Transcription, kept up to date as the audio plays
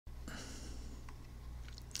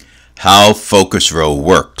How FocusRO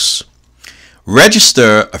works.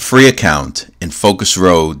 Register a free account in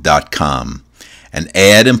FocusRO.com and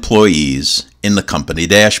add employees in the company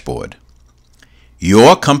dashboard.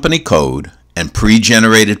 Your company code and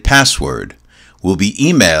pre-generated password will be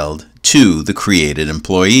emailed to the created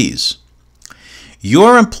employees.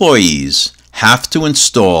 Your employees have to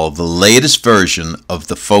install the latest version of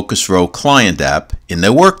the FocusRO client app in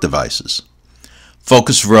their work devices.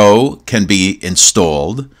 FocusRO can be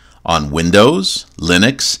installed on Windows,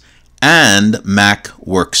 Linux, and Mac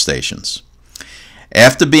workstations.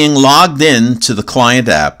 After being logged in to the client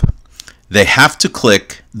app, they have to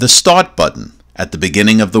click the Start button at the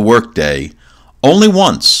beginning of the workday only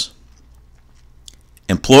once.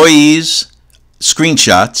 Employees,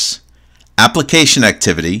 screenshots, application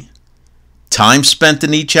activity, time spent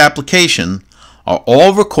in each application are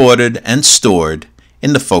all recorded and stored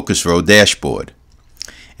in the FocusRO dashboard.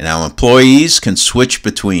 And our employees can switch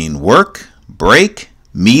between work, break,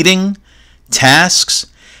 meeting, tasks,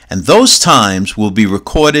 and those times will be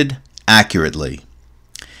recorded accurately.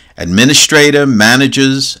 Administrator,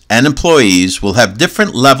 managers, and employees will have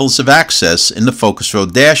different levels of access in the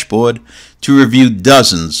FocusRO dashboard to review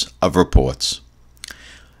dozens of reports.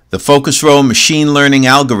 The FocusRO machine learning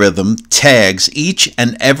algorithm tags each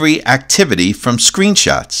and every activity from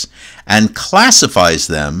screenshots and classifies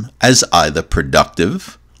them as either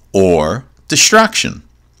productive or distraction.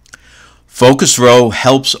 FocusRO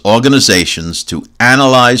helps organizations to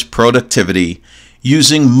analyze productivity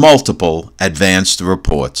using multiple advanced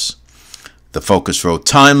reports: the FocusRO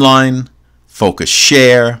timeline, Focus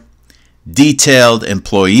Share, detailed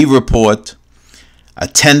employee report,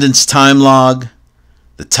 attendance time log,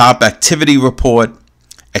 the top activity report,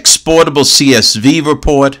 exportable CSV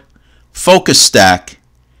report, focus stack,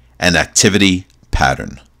 and activity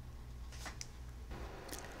pattern.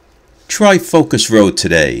 Try FocusRO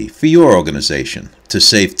today for your organization to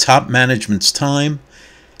save top management's time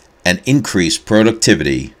and increase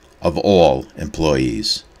productivity of all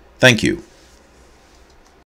employees. Thank you.